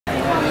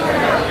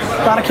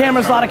A lot of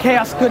cameras, a lot of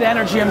chaos, good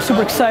energy. I'm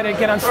super excited to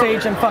get on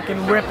stage and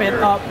fucking rip it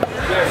up.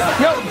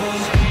 Yo.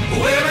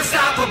 We're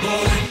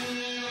unstoppable.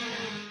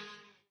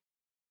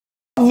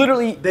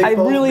 Literally, I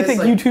really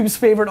think YouTube's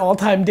favorite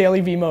all-time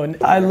Dailyvee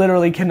moment. I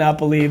literally cannot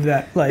believe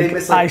that. Like, they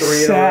missed like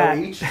 3 in a row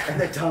each, and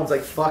then Tom's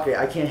like, "Fuck it,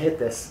 I can't hit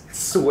this."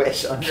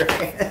 Swish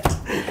underhand.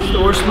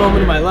 The worst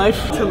moment of my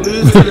life to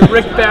lose to the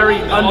Rick Barry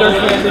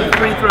underhanded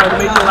free throw to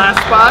make the last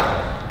spot.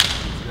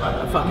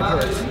 That fucking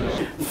hurts.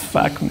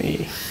 Fuck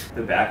me.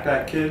 The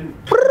backpack kid.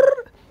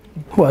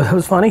 What? That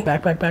was funny.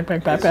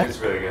 Backpack. It's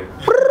really good.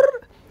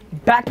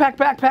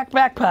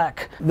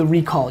 Backpack. The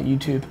recall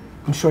YouTube.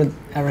 I'm sure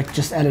Eric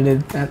just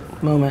edited that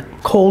moment.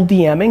 Cold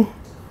DMing,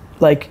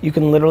 like you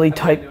can literally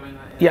type.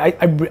 Yeah,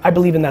 I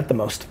believe in that the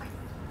most.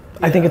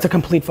 I think it's a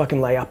complete fucking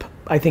layup.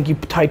 I think you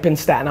type in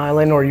Staten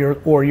Island or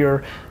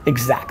your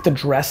exact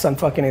address on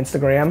fucking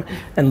Instagram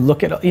and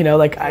look at, you know,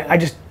 like I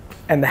just,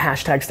 and the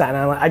hashtag Staten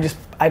Island,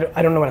 I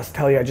don't know what else to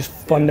tell you. I just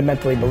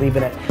fundamentally believe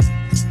in it.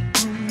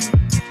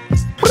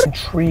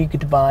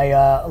 Intrigued by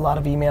a lot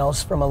of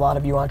emails from a lot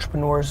of you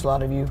entrepreneurs, a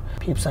lot of you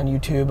peeps on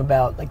YouTube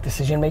about like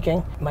decision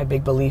making. My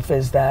big belief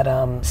is that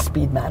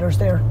speed matters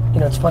there. You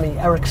know, it's funny,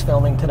 Eric's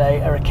filming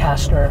today, Eric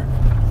Kastner,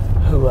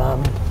 who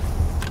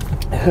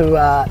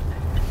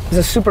is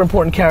a super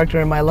important character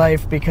in my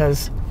life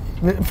because,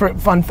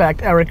 fun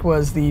fact, Eric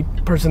was the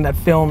person that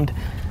filmed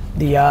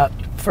the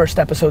first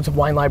episodes of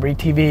Wine Library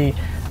TV,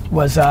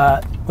 was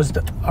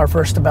our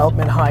first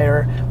development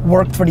hire,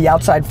 worked for the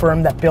outside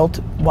firm that built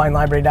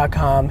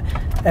WineLibrary.com,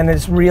 and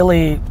is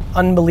really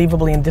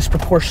unbelievably and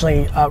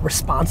disproportionately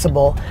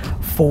responsible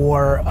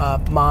for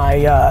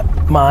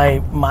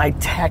my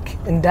tech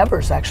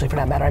endeavors, actually, for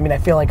that matter. I mean, I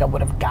feel like I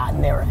would have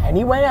gotten there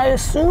anyway, I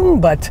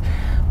assume,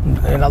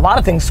 and a lot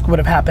of things would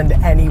have happened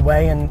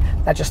anyway, and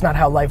that's just not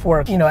how life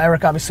works. You know,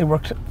 Eric obviously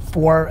worked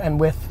for and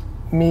with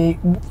me,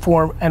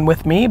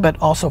 but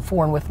also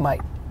for and with my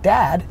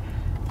dad.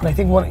 And I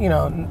think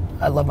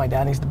I love my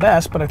dad, he's the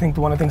best, but I think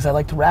one of the things I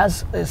like to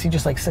razz is he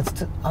just like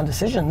sits on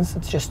decisions.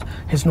 It's just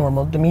his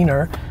normal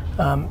demeanor.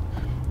 And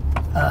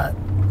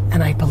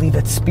I believe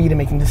that speed in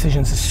making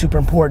decisions is super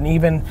important.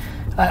 Even,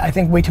 I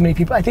think way too many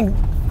people, I think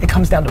it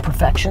comes down to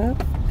perfection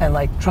and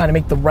like trying to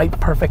make the right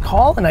perfect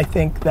call. And I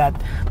think that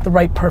the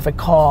right perfect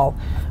call,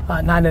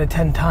 9 out of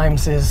 10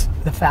 times is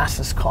the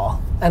fastest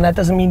call. And that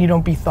doesn't mean you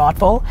don't be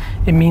thoughtful.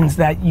 It means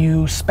that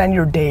you spend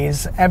your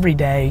days every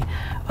day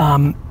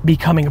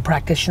becoming a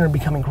practitioner,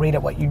 becoming great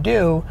at what you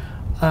do.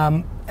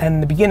 And in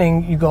the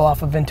beginning, you go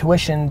off of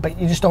intuition, but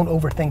you just don't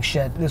overthink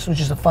shit. This was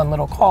just a fun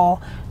little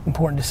call,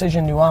 important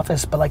decision, new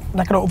office, but like,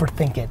 not gonna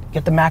overthink it.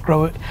 Get the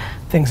macro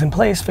things in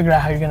place, figure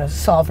out how you're gonna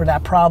solve for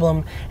that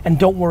problem, and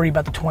don't worry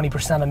about the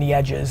 20% on the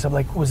edges of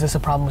like, was this a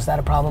problem, was that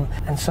a problem?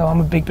 And so I'm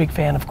a big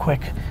fan of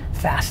quick,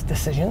 fast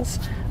decisions,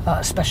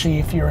 especially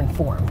if you're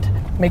informed.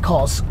 Make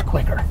calls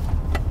quicker.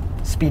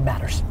 Speed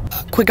matters.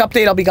 Quick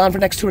update, I'll be gone for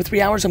the next 2 or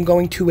 3 hours. I'm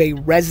going to a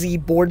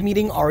Resi board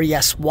meeting,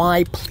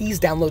 RESY. Please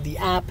download the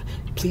app.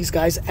 Please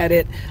guys,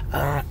 edit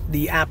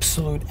the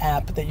absolute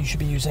app that you should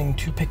be using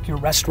to pick your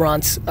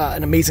restaurants.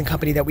 An amazing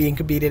company that we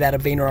incubated out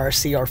of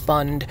VaynerRC, our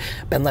fund.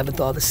 Ben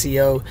Leventhal, the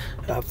CEO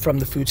from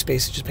the food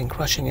space, has just been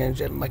crushing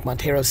it. Mike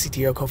Montero,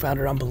 CTO,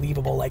 co-founder,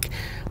 unbelievable. Like,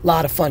 a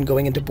lot of fun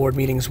going into board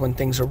meetings when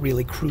things are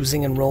really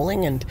cruising and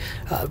rolling, and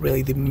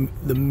really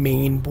the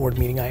main board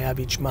meeting I have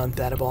each month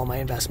out of all my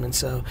investments,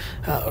 so,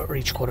 or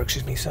each quarter,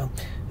 excuse me. So,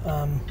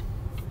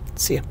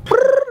 see ya.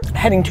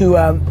 Heading to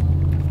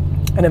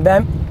an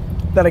event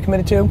that I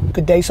committed to.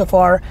 Good day so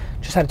far.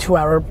 Just had a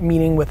 2-hour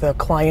meeting with a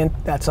client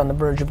that's on the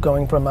verge of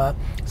going from a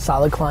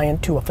solid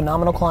client to a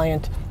phenomenal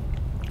client,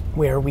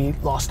 where we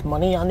lost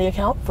money on the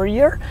account for a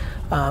year,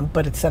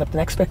 but it set up the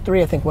next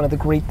victory. I think one of the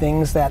great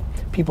things that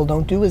people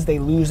don't do is they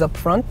lose up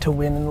front to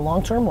win in the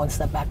long term. 1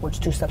 step backwards,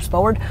 2 steps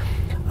forward.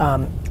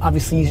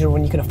 Obviously easier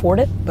when you can afford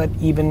it, but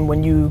even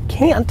when you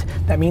can't,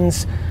 that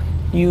means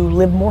you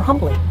live more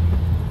humbly.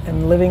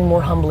 And living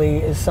more humbly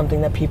is something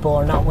that people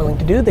are not willing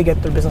to do. They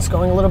get their business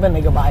going a little bit and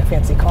they go buy a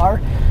fancy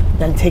car,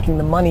 then taking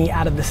the money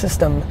out of the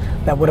system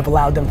that would have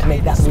allowed them to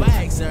make that move.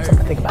 Something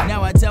to think about.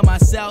 Now I tell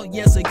myself,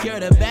 yeah, secure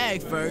the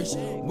bag first.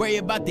 Worry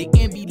about the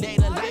envy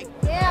later. Like,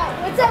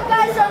 yeah, what's up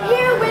guys? I'm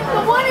here with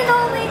the one and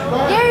only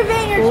Gary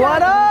Vaynerchuk.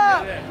 What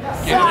up?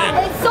 So,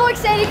 it's so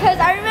exciting because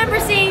I remember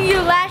seeing you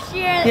last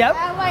year. Yep.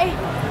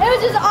 It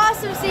was just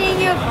awesome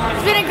seeing you.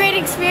 It's been a great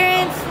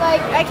experience.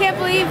 Like, I can't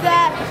believe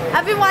that.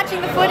 I've been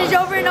watching the footage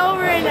over and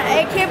over, and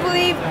I can't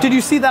believe. Did you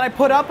see that I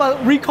put up a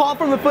recall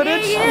from the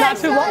footage not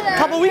too long, a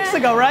couple weeks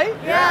ago, right?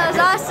 Yeah, it was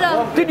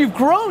awesome. Dude, you've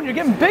grown. You're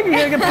getting bigger.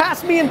 You're gonna get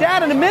past me and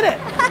Dad in a minute.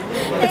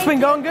 It's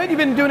been going good. You've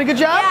been doing a good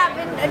job. Yeah,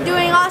 I've been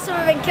doing awesome.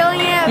 I've been killing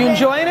it. You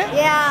enjoying it?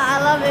 Yeah,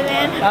 I love it,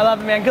 man. I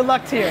love it, man. Good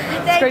luck to you.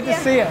 It's great to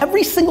see you.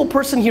 Every single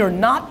person here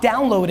not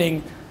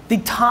downloading the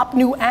top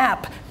new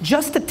app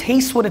just to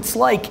taste what it's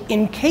like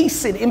in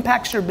case it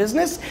impacts your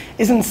business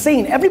is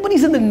insane.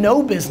 Everybody's in the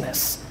no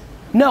business.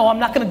 No, I'm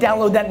not gonna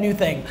download that new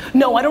thing.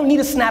 No, I don't need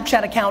a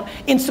Snapchat account.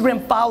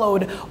 Instagram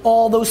followed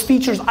all those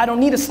features. I don't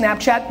need a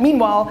Snapchat.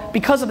 Meanwhile,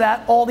 because of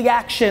that, all the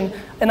action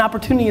and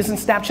opportunity is in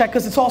Snapchat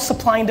because it's all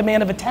supply and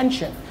demand of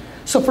attention.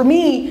 So for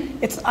me,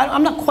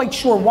 I'm not quite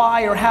sure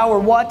why or how or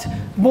what.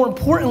 More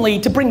importantly,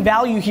 to bring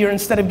value here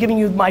instead of giving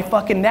you my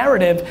fucking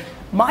narrative,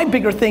 my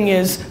bigger thing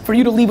is for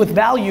you to lead with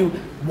value.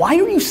 Why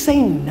are you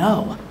saying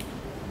no?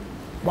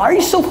 Why are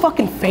you so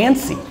fucking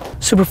fancy?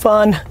 Super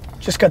fun,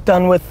 just got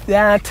done with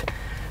that.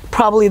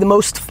 Probably the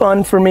most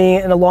fun for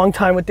me in a long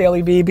time with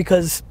Dailyvee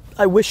because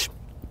I wish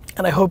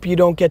and I hope you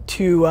don't get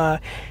too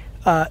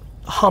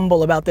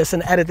humble about this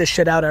and edit this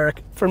shit out,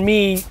 Eric. For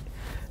me,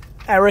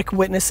 Eric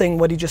witnessing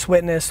what he just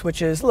witnessed,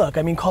 which is, look,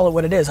 I mean, call it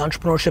what it is.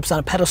 Entrepreneurship's on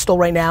a pedestal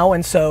right now,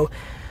 and so,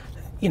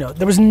 you know,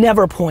 there was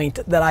never a point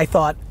that I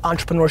thought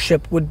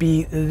entrepreneurship would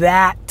be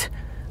that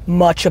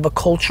much of a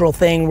cultural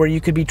thing where you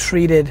could be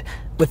treated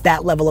with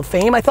that level of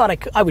fame. I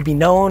thought I would be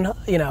known,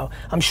 you know,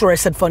 I'm sure I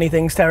said funny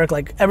things to Eric,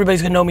 like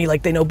everybody's gonna know me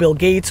like they know Bill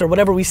Gates or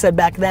whatever we said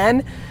back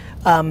then.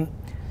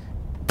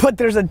 But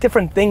there's a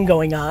different thing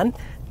going on,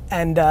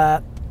 and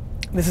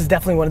this is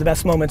definitely one of the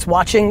best moments.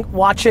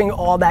 Watching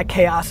all that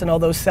chaos and all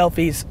those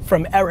selfies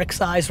from Eric's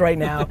eyes right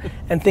now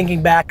and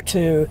thinking back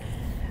to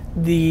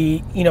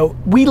the, you know,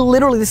 we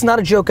literally, this is not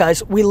a joke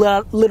guys, we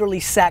literally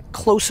sat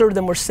closer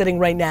than we're sitting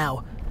right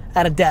now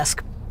at a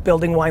desk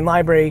building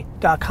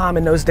winelibrary.com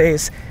in those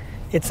days.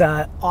 It's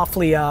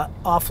awfully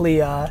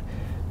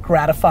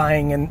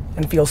gratifying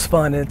and feels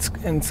fun.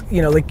 And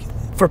you know, like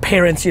for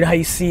parents, you know how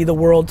you see the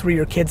world through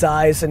your kids'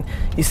 eyes and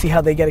you see how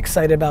they get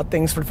excited about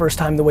things for the first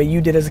time the way you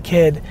did as a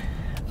kid.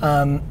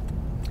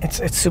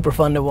 It's super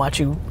fun to watch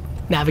you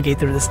navigate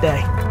through this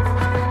day.